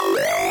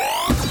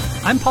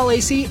I'm Paul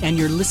Acey, and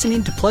you're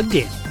listening to Plugged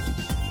In.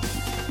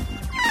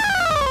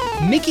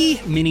 Mickey,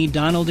 Minnie,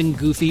 Donald, and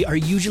Goofy are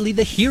usually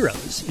the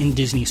heroes in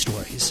Disney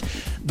stories.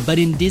 But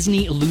in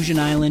Disney Illusion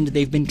Island,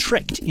 they've been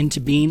tricked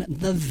into being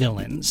the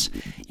villains.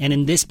 And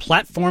in this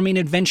platforming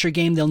adventure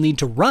game, they'll need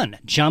to run,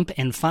 jump,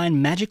 and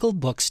find magical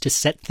books to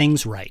set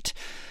things right.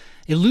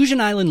 Illusion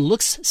Island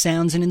looks,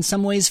 sounds, and in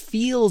some ways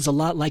feels a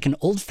lot like an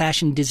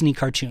old-fashioned Disney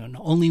cartoon,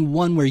 only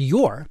one where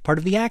you're part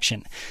of the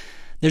action.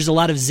 There's a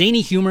lot of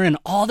zany humor, and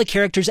all the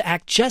characters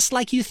act just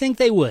like you think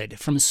they would,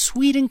 from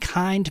sweet and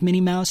kind Minnie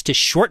Mouse to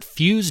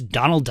short-fused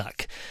Donald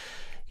Duck.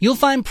 You'll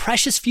find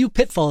precious few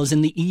pitfalls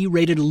in the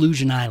E-rated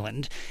Illusion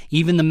Island.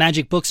 Even the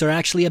magic books are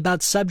actually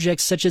about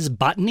subjects such as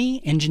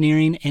botany,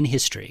 engineering, and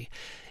history.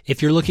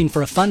 If you're looking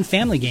for a fun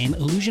family game,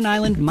 Illusion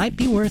Island might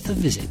be worth a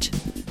visit.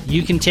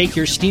 You can take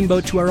your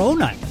steamboat to our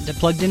own island at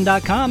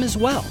PluggedIn.com as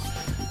well.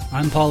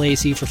 I'm Paul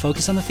Acey for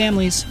Focus on the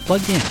Family's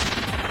Plugged In.